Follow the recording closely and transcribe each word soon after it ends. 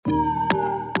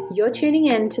You're tuning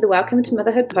in to the Welcome to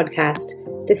Motherhood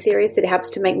podcast, the series that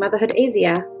helps to make motherhood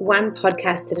easier, one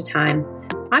podcast at a time.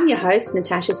 I'm your host,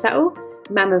 Natasha Suttle,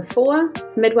 mum of four,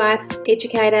 midwife,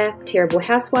 educator, terrible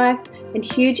housewife, and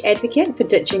huge advocate for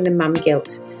ditching the mum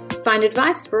guilt. Find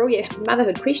advice for all your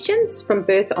motherhood questions from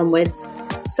birth onwards.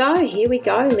 So here we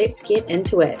go, let's get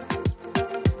into it.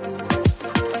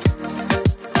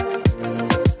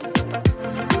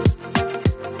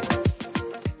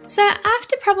 So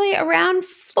after probably around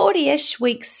 40-ish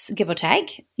weeks, give or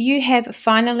take, you have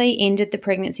finally ended the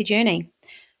pregnancy journey.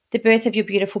 The birth of your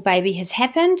beautiful baby has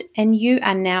happened and you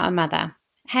are now a mother.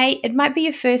 Hey, it might be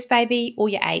your first baby or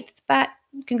your eighth, but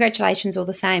congratulations all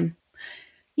the same.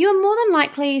 You are more than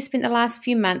likely spent the last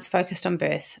few months focused on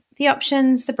birth. The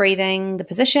options, the breathing, the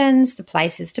positions, the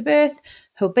places to birth,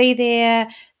 who'll be there,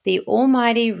 the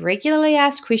almighty regularly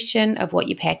asked question of what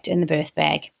you packed in the birth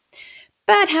bag.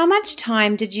 But how much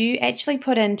time did you actually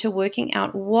put into working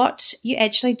out what you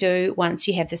actually do once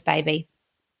you have this baby?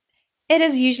 It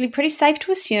is usually pretty safe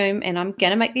to assume, and I'm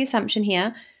going to make the assumption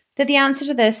here, that the answer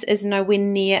to this is nowhere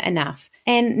near enough,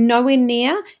 and nowhere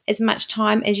near as much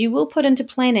time as you will put into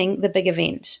planning the big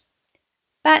event.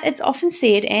 But it's often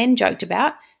said and joked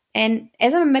about, and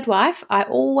as I'm a midwife, I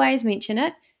always mention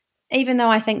it, even though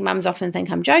I think mums often think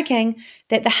I'm joking,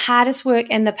 that the hardest work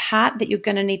and the part that you're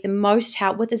going to need the most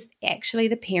help with is actually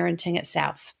the parenting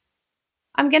itself.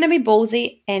 I'm going to be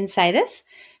ballsy and say this.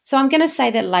 So I'm going to say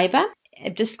that labour, a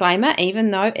disclaimer,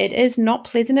 even though it is not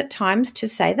pleasant at times to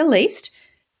say the least,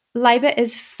 labour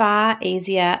is far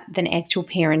easier than actual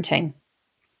parenting.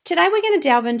 Today we're going to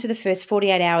delve into the first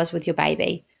 48 hours with your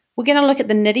baby. We're going to look at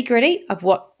the nitty-gritty of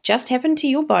what just happened to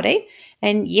your body.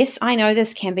 And yes, I know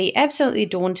this can be absolutely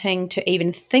daunting to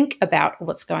even think about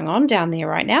what's going on down there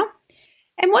right now.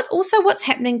 And what's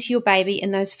happening to your baby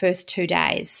in those first 2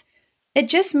 days. It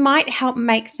just might help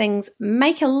make things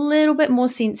make a little bit more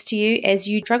sense to you as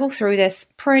you struggle through this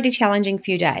pretty challenging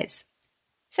few days.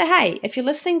 So hey, if you're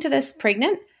listening to this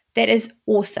pregnant, that is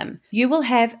awesome. You will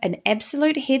have an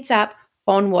absolute heads up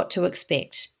on what to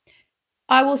expect.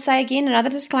 I will say again, another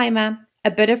disclaimer,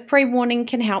 a bit of pre-warning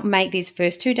can help make these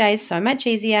first 2 days so much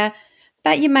easier,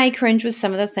 but you may cringe with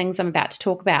some of the things I'm about to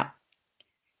talk about.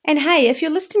 And hey, if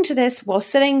you're listening to this while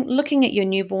sitting looking at your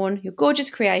newborn, your gorgeous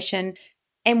creation,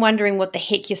 and wondering what the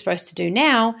heck you're supposed to do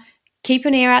now, keep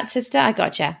an ear out, sister, I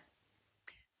gotcha.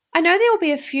 I know there will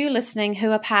be a few listening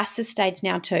who are past this stage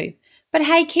now too, but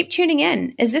hey, keep tuning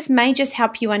in, as this may just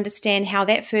help you understand how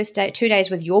that first 2 days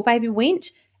with your baby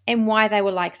went and why they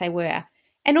were like they were.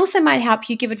 And also might help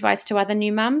you give advice to other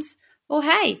new mums. Or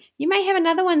hey, you may have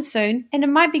another one soon, and it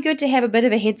might be good to have a bit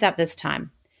of a heads up this time.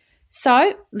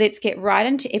 So let's get right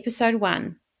into episode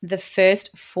 1, the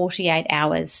first 48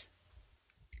 hours.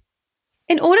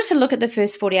 In order to look at the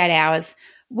first 48 hours,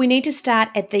 we need to start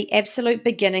at the absolute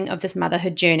beginning of this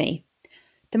motherhood journey.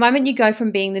 The moment you go from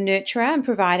being the nurturer and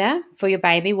provider for your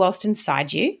baby whilst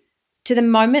inside you, to the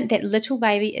moment that little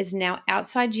baby is now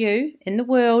outside you, in the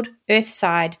world,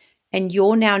 earthside, and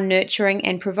your now nurturing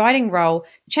and providing role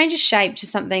changes shape to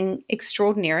something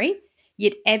extraordinary,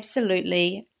 yet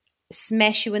absolutely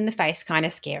smash you in the face kind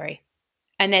of scary.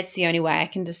 And that's the only way I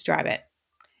can describe it.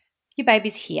 Your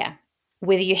baby's here.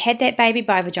 Whether you had that baby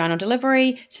by vaginal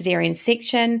delivery, cesarean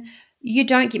section, you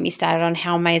don't get me started on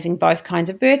how amazing both kinds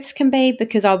of births can be,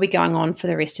 because I'll be going on for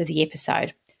the rest of the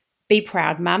episode. Be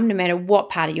proud, mum, no matter what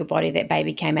part of your body that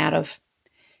baby came out of.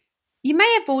 You may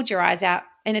have bawled your eyes out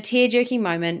in a tear-jerking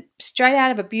moment straight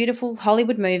out of a beautiful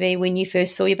Hollywood movie when you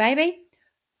first saw your baby,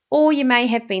 or you may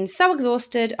have been so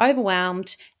exhausted,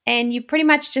 overwhelmed, and you pretty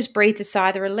much just breathed a sigh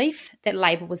of relief that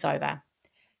labour was over.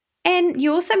 And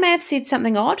you also may have said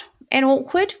something odd and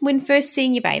awkward when first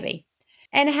seeing your baby.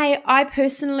 And hey, I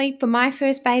personally, for my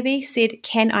first baby, said,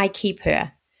 "Can I keep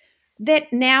her?"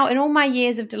 That now, in all my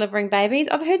years of delivering babies,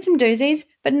 I've heard some doozies,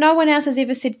 but no one else has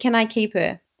ever said, "Can I keep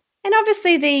her?" And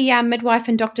obviously the midwife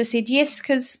and doctor said yes,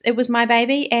 because it was my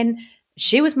baby and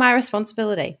she was my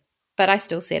responsibility. But I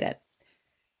still said it.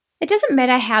 It doesn't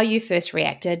matter how you first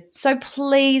reacted. So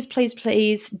please, please,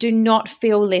 please do not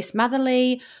feel less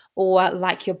motherly or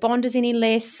like your bond is any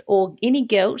less or any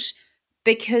guilt,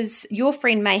 because your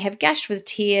friend may have gushed with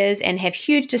tears and have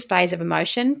huge displays of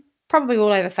emotion, probably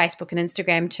all over Facebook and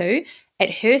Instagram too,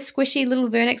 at her squishy little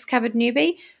vernix-covered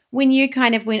newbie when you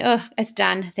kind of went, "Oh, it's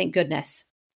done, thank goodness."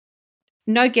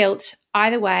 No guilt.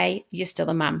 Either way, you're still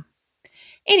a mum.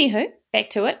 Anywho, back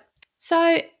to it.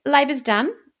 So labour's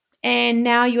done, and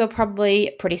now you are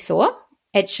probably pretty sore,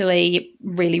 actually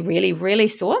really, really, really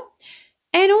sore,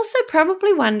 and also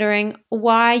probably wondering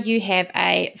why you have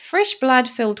a fresh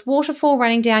blood-filled waterfall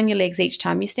running down your legs each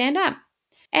time you stand up.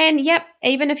 And yep,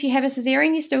 even if you have a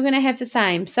cesarean, you're still going to have the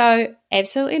same. So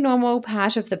absolutely normal,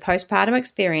 part of the postpartum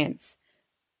experience.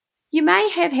 You may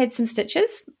have had some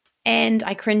stitches, and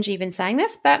I cringe even saying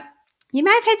this, but you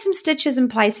may have had some stitches in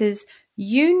places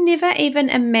you never even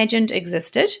imagined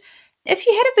existed. If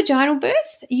you had a vaginal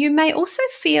birth, you may also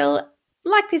feel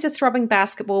like there's a throbbing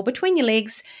basketball between your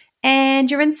legs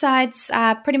and your insides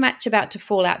are pretty much about to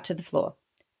fall out to the floor.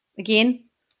 Again,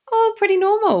 all pretty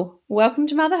normal. Welcome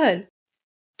to motherhood.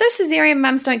 Those cesarean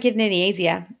mums don't get it any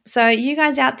easier. So you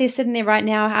guys out there sitting there right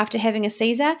now after having a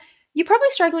Caesar, you're probably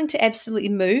struggling to absolutely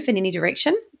move in any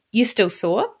direction. You're still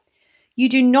sore. You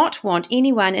do not want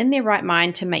anyone in their right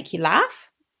mind to make you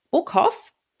laugh or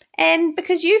cough. And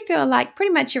because you feel like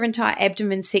pretty much your entire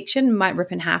abdomen section might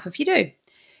rip in half if you do.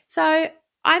 So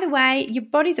either way, your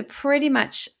bodies are pretty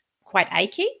much quite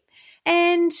achy.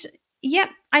 And yep,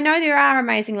 I know there are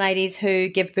amazing ladies who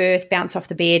give birth, bounce off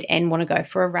the bed and want to go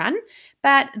for a run,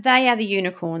 but they are the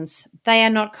unicorns. They are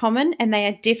not common, and they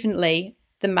are definitely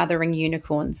the mothering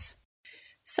unicorns.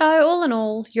 So all in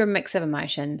all, you're a mix of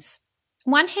emotions.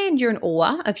 On one hand, you're in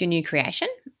awe of your new creation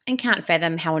and can't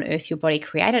fathom how on earth your body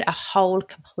created a whole,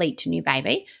 complete new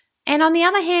baby. And on the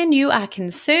other hand, you are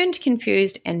concerned,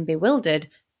 confused, and bewildered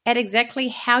at exactly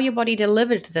how your body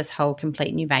delivered this whole,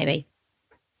 complete new baby.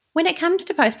 When it comes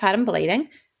to postpartum bleeding,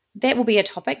 that will be a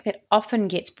topic that often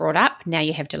gets brought up now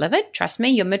you have delivered. Trust me,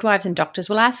 your midwives and doctors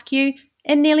will ask you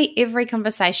in nearly every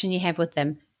conversation you have with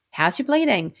them, how's your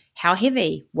bleeding? How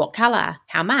heavy? What colour?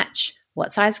 How much?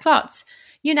 What size clots?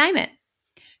 You name it.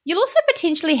 You'll also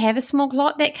potentially have a small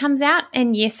clot that comes out,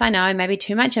 and yes, I know, maybe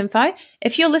too much info.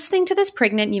 If you're listening to this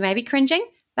pregnant, you may be cringing,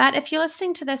 but if you're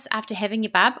listening to this after having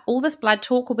your bub, all this blood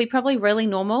talk will be probably really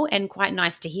normal and quite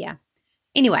nice to hear.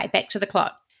 Anyway, back to the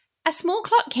clot. A small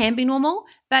clot can be normal,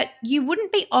 but you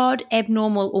wouldn't be odd,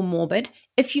 abnormal, or morbid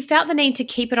if you felt the need to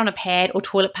keep it on a pad or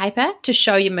toilet paper to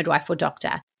show your midwife or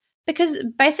doctor, because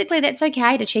basically that's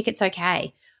okay to check it's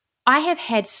okay. I have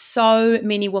had so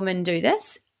many women do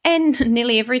this, and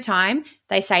nearly every time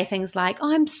they say things like,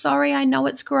 oh, I'm sorry, I know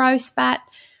it's gross, but,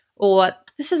 or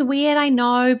this is weird, I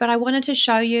know, but I wanted to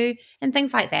show you, and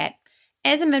things like that.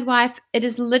 As a midwife, it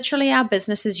is literally our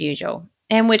business as usual,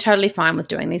 and we're totally fine with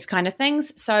doing these kind of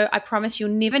things, so I promise you'll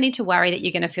never need to worry that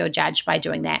you're going to feel judged by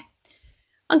doing that.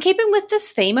 On keeping with this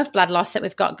theme of blood loss that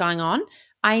we've got going on,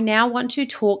 I now want to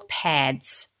talk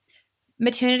pads.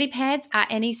 Maternity pads are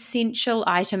an essential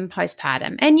item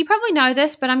postpartum, and you probably know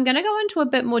this, but I'm going to go into a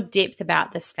bit more depth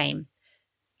about this theme.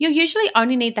 You'll usually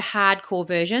only need the hardcore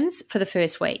versions for the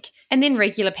first week, and then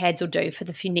regular pads will do for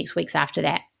the few next weeks after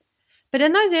that. But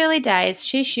in those early days,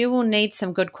 sheesh, you will need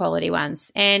some good quality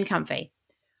ones and comfy.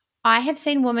 I have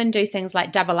seen women do things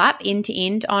like double up end to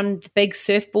end on the big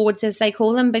surfboards, as they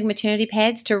call them, big maternity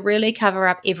pads, to really cover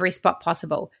up every spot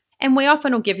possible. And we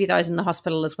often will give you those in the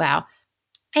hospital as well.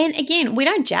 And again, we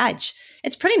don't judge.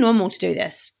 It's pretty normal to do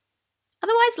this.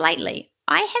 Otherwise, lately,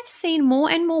 I have seen more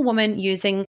and more women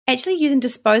using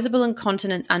disposable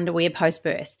incontinence underwear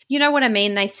post-birth. You know what I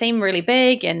mean? They seem really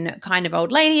big and kind of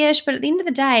old lady-ish, but at the end of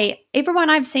the day, everyone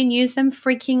I've seen use them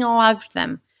freaking loved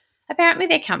them. Apparently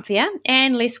they're comfier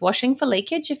and less washing for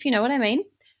leakage, if you know what I mean.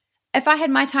 If I had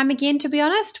my time again, to be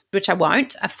honest, which I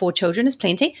won't, 4 children is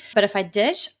plenty, but if I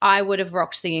did, I would have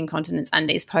rocked the incontinence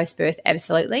undies post-birth,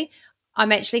 absolutely.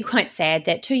 I'm actually quite sad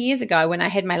that 2 years ago when I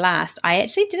had my last, I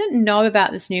actually didn't know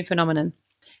about this new phenomenon.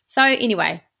 So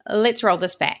anyway, let's roll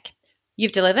this back.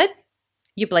 You've delivered,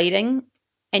 you're bleeding,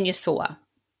 and you're sore.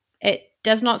 It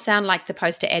does not sound like the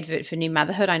poster advert for new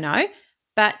motherhood, I know,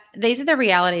 but these are the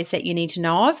realities that you need to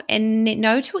know of and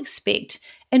know to expect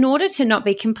in order to not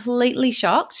be completely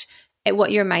shocked at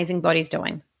what your amazing body's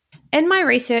doing. In my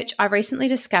research, I recently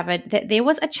discovered that there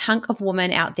was a chunk of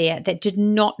women out there that did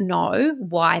not know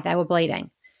why they were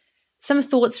bleeding. Some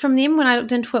thoughts from them when I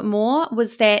looked into it more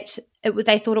was that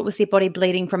they thought it was their body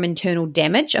bleeding from internal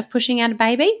damage of pushing out a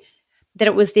baby, that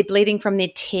it was their bleeding from their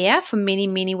tear for many,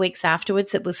 many weeks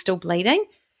afterwards it was still bleeding.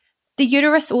 The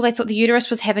uterus, or they thought the uterus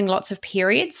was having lots of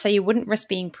periods, so you wouldn't risk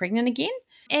being pregnant again,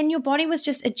 and your body was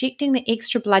just ejecting the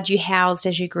extra blood you housed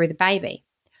as you grew the baby.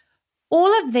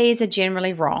 All of these are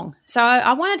generally wrong. So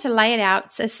I wanted to lay it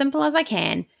out as simple as I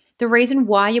can, the reason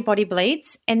why your body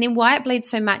bleeds and then why it bleeds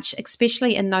so much,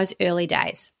 especially in those early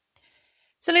days.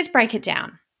 So let's break it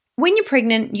down. When you're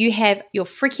pregnant, you have your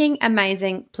freaking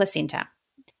amazing placenta.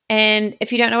 And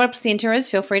if you don't know what a placenta is,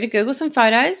 feel free to Google some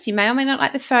photos. You may or may not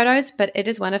like the photos, but it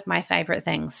is one of my favorite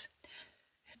things.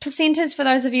 Placentas, for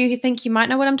those of you who think you might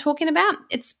know what I'm talking about,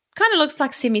 it's kind of looks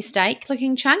like semi-steak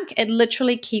looking chunk. It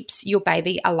literally keeps your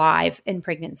baby alive in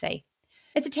pregnancy.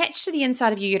 It's attached to the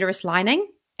inside of your uterus lining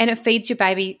and it feeds your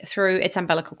baby through its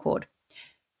umbilical cord.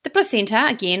 The placenta,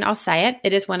 again, I'll say it,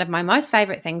 it is one of my most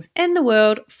favourite things in the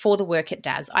world for the work it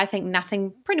does. I think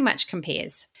nothing pretty much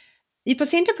compares. The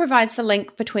placenta provides the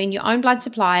link between your own blood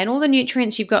supply and all the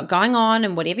nutrients you've got going on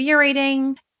and whatever you're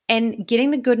eating and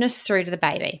getting the goodness through to the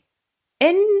baby.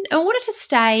 In order to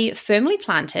stay firmly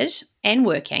planted and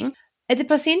working, the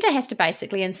placenta has to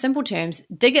basically, in simple terms,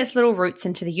 dig its little roots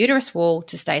into the uterus wall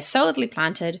to stay solidly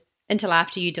planted until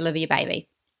after you deliver your baby.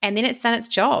 And then it's done its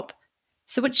job.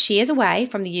 So it shears away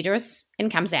from the uterus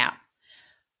and comes out.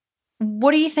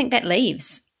 What do you think that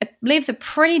leaves? It leaves a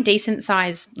pretty decent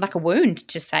size, like a wound,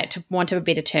 to say, to want a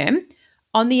better term,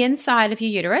 on the inside of your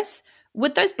uterus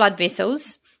with those blood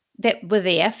vessels that were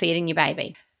there feeding your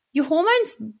baby. Your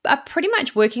hormones are pretty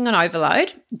much working on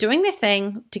overload, doing their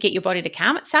thing to get your body to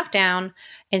calm itself down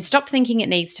and stop thinking it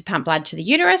needs to pump blood to the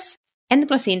uterus and the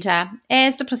placenta,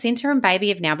 as the placenta and baby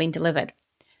have now been delivered.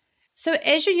 So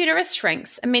as your uterus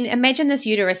shrinks, imagine this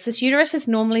uterus. This uterus is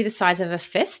normally the size of a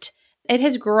fist. It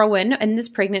has grown in this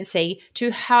pregnancy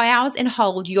to house and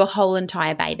hold your whole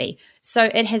entire baby. So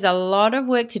it has a lot of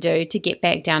work to do to get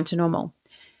back down to normal.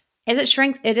 As it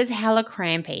shrinks, it is hella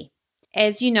crampy.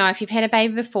 As you know, if you've had a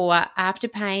baby before, after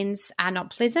pains are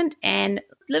not pleasant, and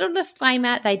little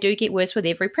disclaimer, they do get worse with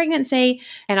every pregnancy,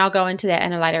 and I'll go into that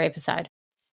in a later episode.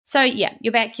 So yeah,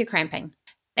 you're back, you're cramping.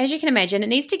 As you can imagine, it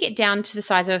needs to get down to the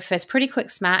size of a fist pretty quick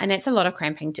smart, and that's a lot of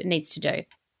cramping it needs to do.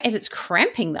 As it's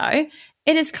cramping though,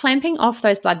 it is clamping off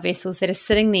those blood vessels that are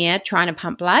sitting there trying to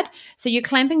pump blood. So you're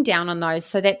clamping down on those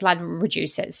so that blood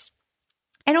reduces.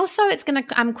 And also it's going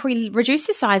to reduce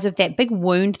the size of that big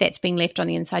wound that's being left on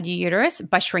the inside of your uterus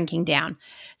by shrinking down.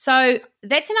 So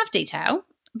that's enough detail.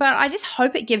 But I just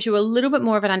hope it gives you a little bit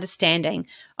more of an understanding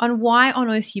on why on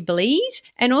earth you bleed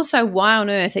and also why on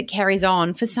earth it carries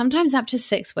on for sometimes up to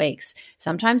 6 weeks.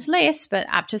 Sometimes less, but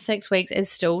up to 6 weeks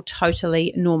is still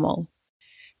totally normal.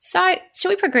 So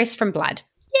shall we progress from blood?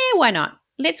 Yeah, why not?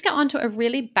 Let's go on to a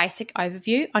really basic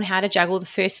overview on how to juggle the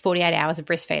first 48 hours of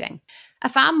breastfeeding. A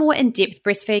far more in-depth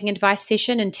breastfeeding advice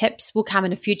session and tips will come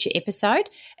in a future episode,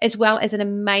 as well as an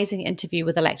amazing interview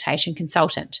with a lactation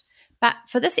consultant. But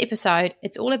for this episode,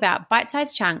 it's all about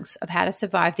bite-sized chunks of how to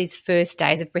survive these first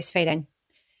days of breastfeeding.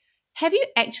 Have you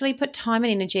actually put time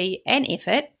and energy and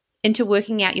effort into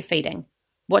working out your feeding?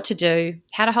 What to do,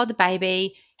 how to hold the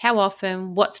baby, how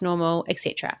often, what's normal,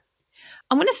 etc.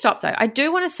 I'm going to stop though. I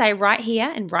do want to say right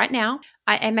here and right now,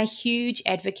 I am a huge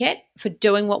advocate for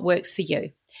doing what works for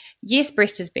you. Yes,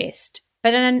 breast is best,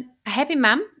 but in a happy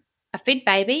mum, a fed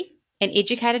baby, and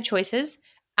educated choices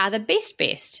are the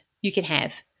best you can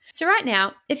have. So right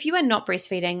now, if you are not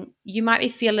breastfeeding, you might be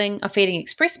feeding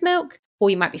express milk, or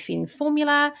you might be feeding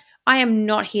formula. I am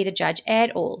not here to judge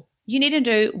at all. You need to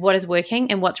do what is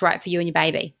working and what's right for you and your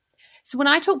baby. So when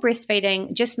I talk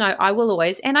breastfeeding, just know I will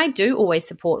always, and I do always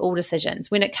support all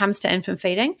decisions when it comes to infant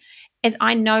feeding, as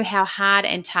I know how hard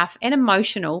and tough and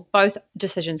emotional both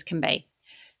decisions can be.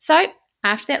 So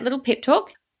after that little pep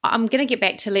talk, I'm going to get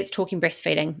back to let's talking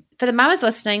breastfeeding for the mamas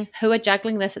listening who are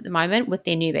juggling this at the moment with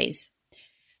their newbies.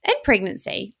 In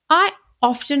pregnancy, I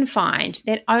often find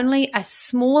that only a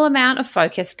small amount of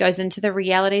focus goes into the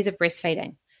realities of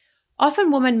breastfeeding.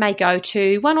 Often women may go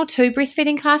to 1 or 2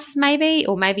 breastfeeding classes maybe,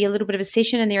 or maybe a little bit of a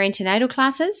session in their antenatal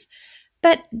classes,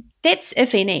 but that's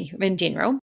if any in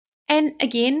general. And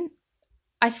again,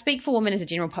 I speak for women as a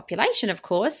general population, of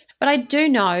course, but I do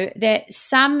know that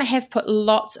some have put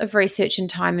lots of research and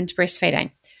time into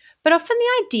breastfeeding. But often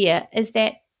the idea is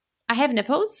that I have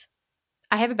nipples,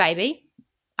 I have a baby,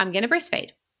 I'm going to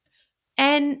breastfeed.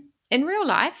 And in real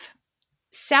life,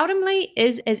 seldomly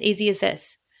is as easy as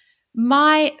this.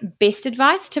 My best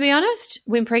advice, to be honest,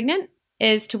 when pregnant,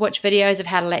 is to watch videos of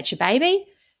how to latch a baby,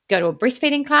 go to a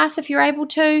breastfeeding class if you're able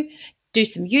to, do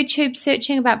some YouTube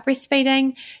searching about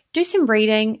breastfeeding, do some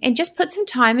reading, and just put some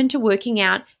time into working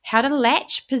out how to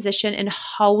latch, position, and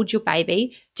hold your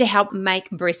baby to help make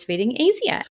breastfeeding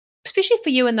easier, especially for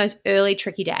you in those early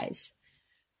tricky days.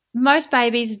 Most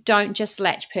babies don't just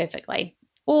latch perfectly,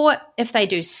 or if they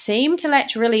do seem to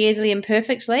latch really easily and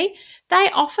perfectly, they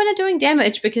often are doing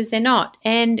damage because they're not,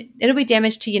 and it'll be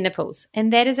damage to your nipples,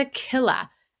 and that is a killer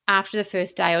after the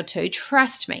first day or two.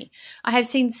 Trust me. I have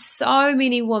seen so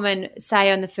many women say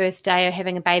on the first day of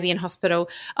having a baby in hospital,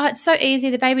 oh, it's so easy,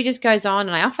 the baby just goes on,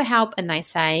 and I offer help, and they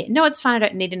say, no, it's fine, I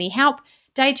don't need any help.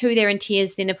 Day 2, they're in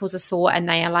tears, their nipples are sore, and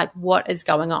they are like, what is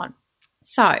going on?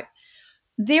 So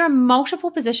there are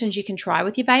multiple positions you can try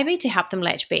with your baby to help them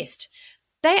latch best.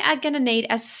 They are going to need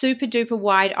a super duper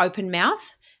wide open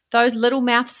mouth. Those little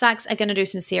mouth sucks are going to do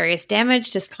some serious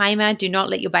damage. Disclaimer, do not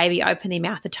let your baby open their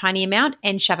mouth a tiny amount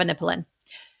and shove a nipple in.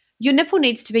 Your nipple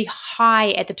needs to be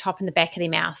high at the top and the back of their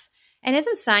mouth. And as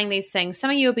I'm saying these things, some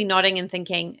of you will be nodding and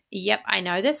thinking, yep, I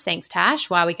know this. Thanks, Tash.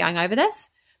 Why are we going over this?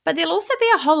 But there'll also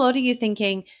be a whole lot of you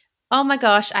thinking, oh my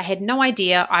gosh, I had no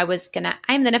idea I was going to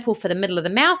aim the nipple for the middle of the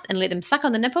mouth and let them suck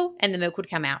on the nipple and the milk would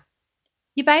come out.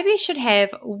 Your baby should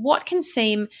have what can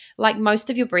seem like most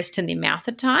of your breast in their mouth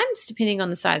at times, depending on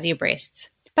the size of your breasts.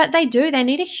 But they do. They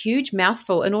need a huge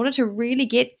mouthful in order to really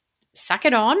suck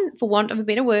it on, for want of a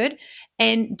better word,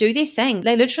 and do their thing.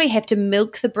 They literally have to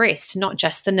milk the breast, not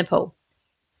just the nipple.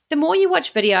 The more you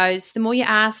watch videos, the more you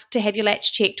ask to have your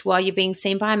latch checked while you're being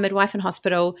seen by a midwife in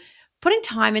hospital, putting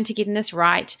time into getting this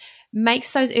right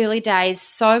makes those early days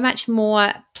so much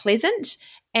more pleasant,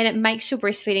 and it makes your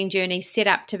breastfeeding journey set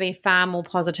up to be far more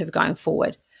positive going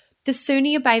forward. The sooner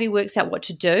your baby works out what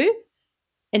to do,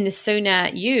 and the sooner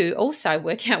you also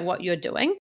work out what you're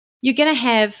doing, you're going to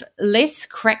have less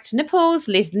cracked nipples,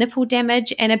 less nipple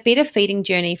damage, and a better feeding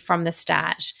journey from the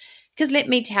start. Because let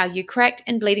me tell you, cracked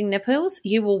and bleeding nipples,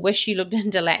 you will wish you looked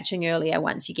into latching earlier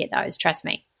once you get those, trust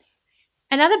me.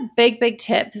 Another big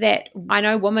tip that I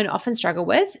know women often struggle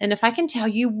with, and if I can tell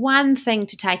you one thing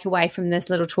to take away from this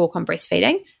little talk on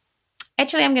breastfeeding,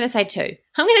 actually I'm going to say two.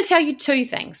 I'm going to tell you two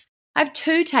things. I have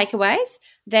two takeaways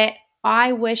that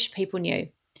I wish people knew.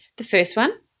 The first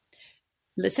one,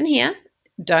 listen here,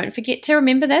 don't forget to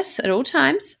remember this at all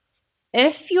times.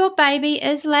 If your baby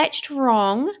is latched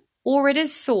wrong or it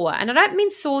is sore, and I don't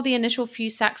mean sore the initial few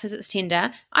sucks as it's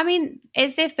tender, I mean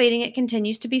as they're feeding it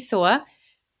continues to be sore,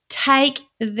 take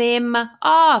them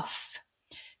off.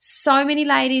 So many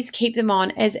ladies keep them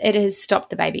on as it has stopped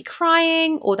the baby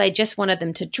crying or they just wanted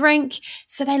them to drink,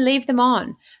 so they leave them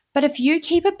on. But if you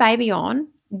keep a baby on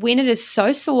when it is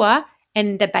so sore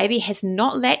and the baby has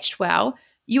not latched well,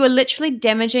 you are literally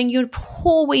damaging your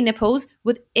poor wee nipples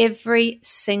with every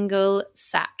single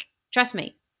suck. Trust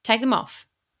me, take them off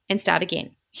and start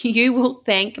again. You will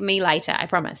thank me later, I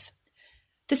promise.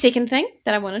 The second thing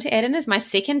that I wanted to add in is my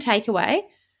second takeaway.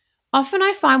 Often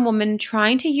I find women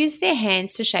trying to use their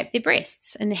hands to shape their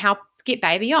breasts and help get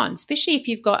baby on, especially if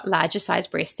you've got larger size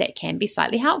breasts. That can be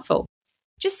slightly helpful.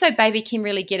 Just so baby can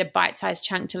really get a bite-sized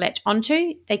chunk to latch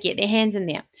onto, they get their hands in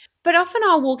there. But often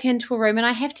I'll walk into a room and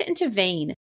I have to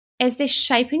intervene as they're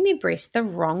shaping their breast the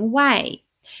wrong way.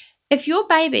 If your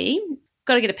baby,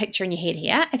 got to get a picture in your head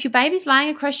here, if your baby's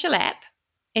lying across your lap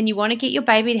and you want to get your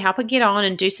baby to help it get on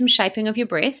and do some shaping of your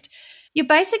breast, you're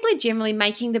basically generally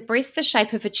making the breast the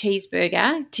shape of a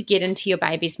cheeseburger to get into your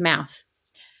baby's mouth.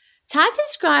 It's hard to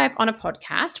describe on a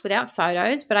podcast without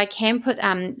photos, but I can put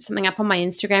something up on my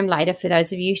Instagram later for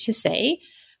those of you to see.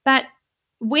 But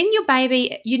when your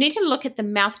baby, you need to look at the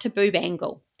mouth to boob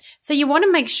angle. So you want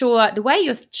to make sure the way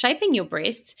you're shaping your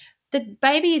breasts, the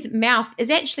baby's mouth is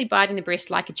actually biting the breast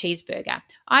like a cheeseburger.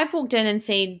 I've walked in and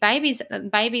seen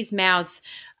babies' mouths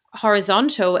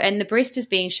horizontal and the breast is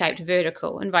being shaped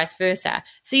vertical and vice versa.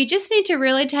 So you just need to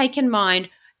really take in mind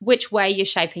which way you're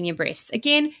shaping your breasts.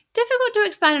 Again, difficult to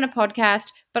explain in a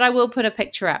podcast, but I will put a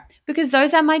picture up because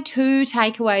those are my two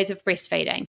takeaways of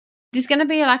breastfeeding. There's going to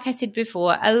be, like I said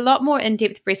before, a lot more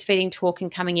in-depth breastfeeding talk in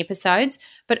coming episodes,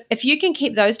 but if you can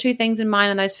keep those two things in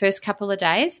mind in those first couple of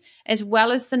days, as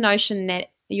well as the notion that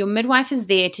your midwife is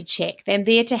there to check, they're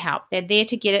there to help, they're there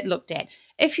to get it looked at.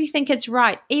 If you think it's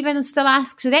right, even still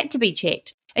ask for that to be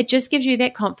checked. It just gives you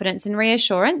that confidence and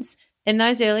reassurance in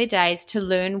those early days to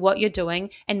learn what you're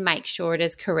doing and make sure it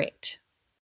is correct.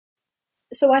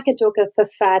 So I could talk for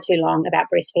far too long about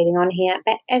breastfeeding on here,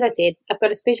 but as I said, I've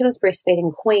got a specialist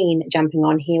breastfeeding queen jumping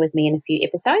on here with me in a few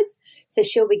episodes, so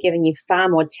she'll be giving you far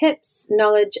more tips,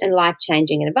 knowledge, and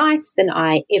life-changing advice than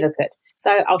I ever could.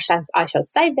 So I shall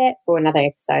save that for another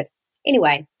episode.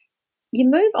 Anyway, you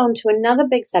move on to another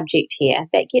big subject here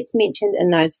that gets mentioned in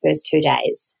those first 2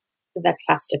 days, the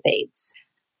cluster feeds.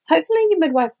 Hopefully your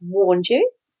midwife warned you,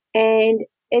 and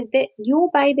is that your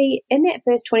baby in that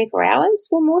first 24 hours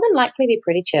will more than likely be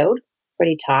pretty chilled,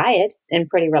 pretty tired, and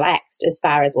pretty relaxed as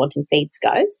far as wanting feeds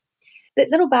goes. That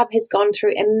little bub has gone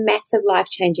through a massive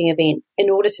life-changing event in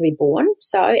order to be born,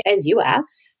 so as you are,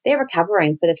 they're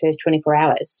recovering for the first 24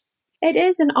 hours. It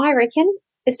is, and I reckon,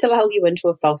 is to lull you into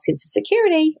a false sense of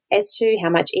security as to how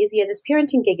much easier this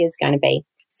parenting gig is going to be.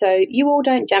 So you all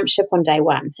don't jump ship on day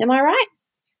one, am I right?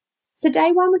 So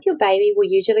day one with your baby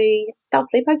they'll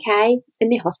sleep okay in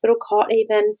their hospital cot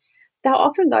even. They'll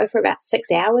often go for about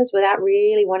 6 hours without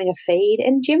really wanting a feed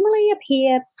and generally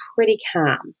appear pretty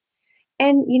calm.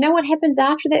 And you know what happens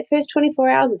after that first 24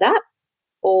 hours is up?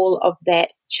 All of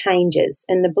that changes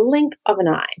in the blink of an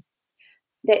eye.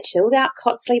 That chilled out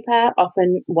cot sleeper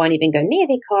often won't even go near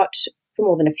their cot for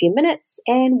more than a few minutes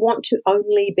and want to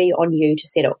only be on you to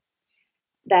settle.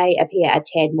 They appear a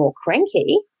tad more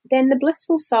cranky than the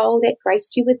blissful soul that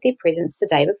graced you with their presence the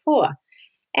day before.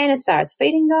 And as far as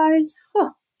feeding goes,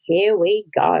 here we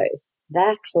go,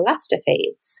 the cluster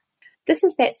feeds. This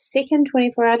is that second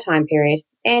 24-hour time period,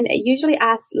 and it usually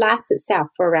lasts itself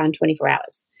for around 24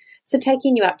 hours, so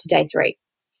taking you up to day 3.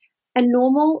 A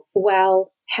normal,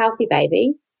 well, healthy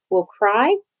baby will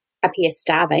cry, appear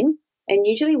starving, and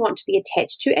usually want to be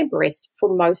attached to a breast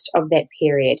for most of that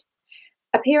period,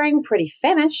 appearing pretty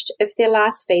famished if their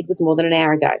last feed was more than an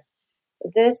hour ago.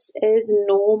 This is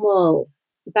normal,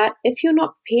 but if you're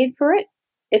not prepared for it,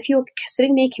 if you're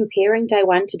sitting there comparing day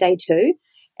 1 to day 2,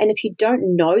 and if you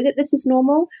don't know that this is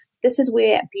normal, this is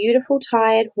where beautiful,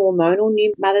 tired, hormonal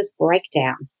new mothers break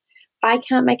down. I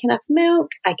can't make enough milk.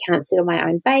 I can't settle my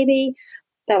own baby.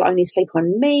 They'll only sleep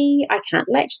on me. I can't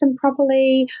latch them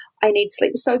properly. I need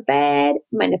sleep so bad.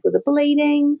 My nipples are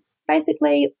bleeding.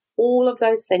 Basically, all of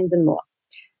those things and more.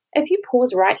 If you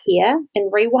pause right here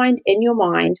and rewind in your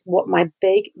mind what my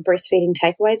big breastfeeding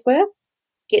takeaways were,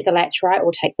 get the latch right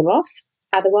or take them off.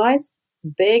 Otherwise,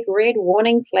 big red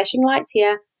warning flashing lights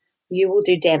here. You will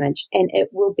do damage, and it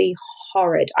will be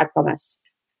horrid, I promise.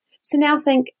 So now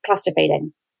think cluster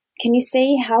feeding. Can you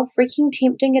see how freaking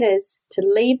tempting it is to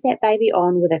leave that baby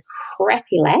on with a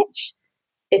crappy latch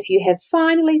if you have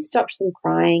finally stopped them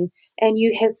crying and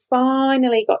you have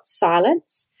finally got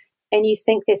silence and you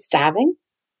think they're starving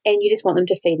and you just want them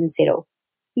to feed and settle?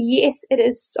 Yes, it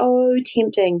is so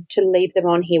tempting to leave them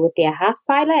on here with their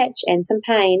half-pie latch and some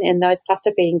pain in those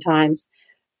cluster feeding times.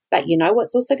 But you know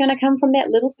what's also going to come from that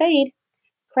little feed?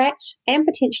 Cracked and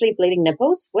potentially bleeding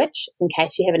nipples, which, in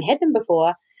case you haven't had them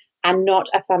before, are not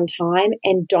a fun time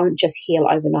and don't just heal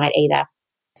overnight either.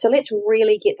 So let's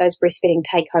really get those breastfeeding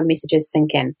take-home messages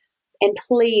sink in. And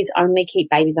please only keep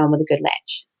babies on with a good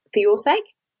latch. For your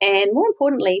sake, and more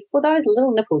importantly, for those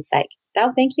little nipples' sake.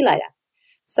 They'll thank you later.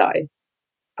 So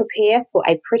prepare for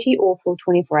a pretty awful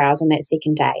 24 hours on that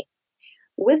second day.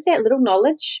 With that little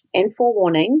knowledge and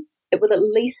forewarning, it will at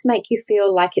least make you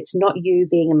feel like it's not you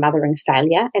being a mothering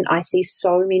failure. And I see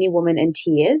so many women in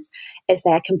tears as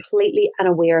they are completely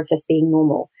unaware of this being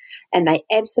normal. And they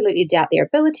absolutely doubt their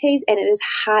abilities, and it is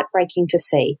heartbreaking to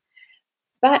see.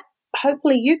 But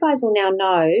hopefully you guys will now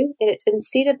know that it's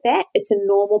instead of that, it's a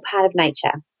normal part of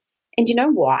nature. And you know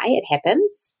why it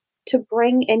happens? To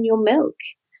bring in your milk.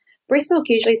 Breast milk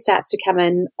usually starts to come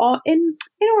in or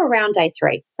around day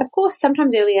 3. Of course,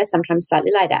 sometimes earlier, sometimes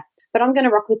slightly later. But I'm going to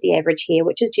rock with the average here,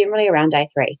 which is generally around day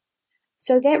 3.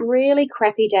 So that really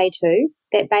crappy day 2,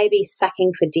 that baby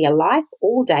sucking for dear life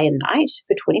all day and night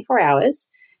for 24 hours,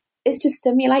 is to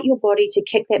stimulate your body to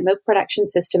kick that milk production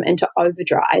system into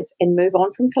overdrive and move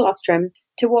on from colostrum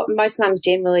to what most mums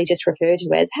generally just refer to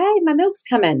as, hey, my milk's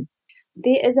come in.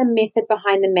 There is a method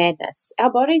behind the madness.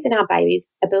 Our bodies and our babies'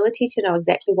 ability to know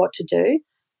exactly what to do,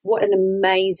 what an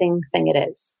amazing thing it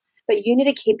is. But you need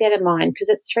to keep that in mind, because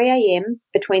at 3 a.m.,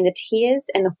 between the tears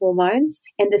and the hormones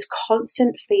and this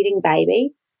constant feeding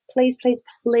baby, please, please,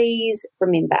 please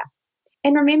remember.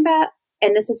 And remember,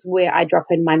 and this is where I drop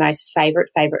in my most favorite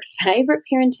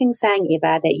parenting saying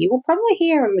ever that you will probably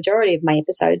hear in a majority of my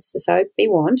episodes, so be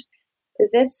warned,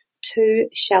 this too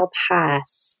shall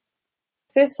pass.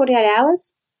 First 48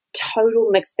 hours, total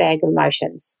mixed bag of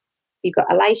emotions. You've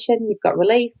got elation, you've got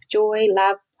relief, joy,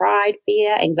 love, pride,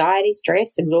 fear, anxiety,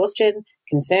 stress, exhaustion,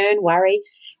 concern, worry,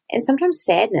 and sometimes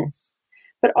sadness.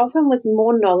 But often with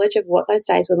more knowledge of what those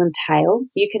days will entail,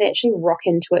 you can actually rock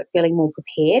into it feeling more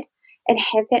prepared and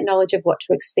have that knowledge of what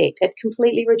to expect. It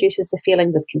completely reduces the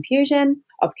feelings of confusion,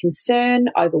 of concern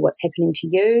over what's happening to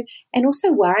you, and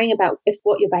also worrying about if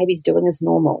what your baby's doing is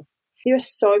normal. There are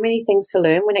so many things to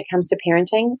learn when it comes to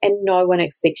parenting, and no one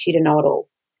expects you to know it all.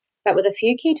 But with a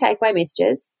few key takeaway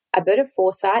messages, a bit of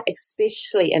foresight,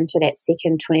 especially into that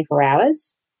second 24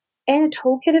 hours, and a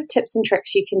toolkit of tips and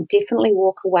tricks, you can definitely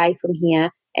walk away from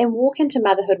here and walk into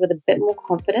motherhood with a bit more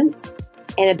confidence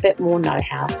and a bit more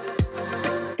know-how.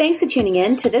 Thanks for tuning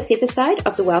in to this episode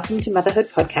of the Welcome to Motherhood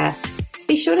podcast.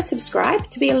 Be sure to subscribe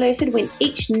to be alerted when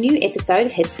each new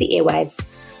episode hits the airwaves.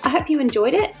 I hope you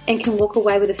enjoyed it and can walk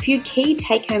away with a few key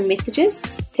take-home messages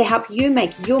to help you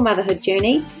make your motherhood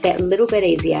journey that little bit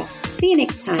easier. See you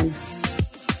next time.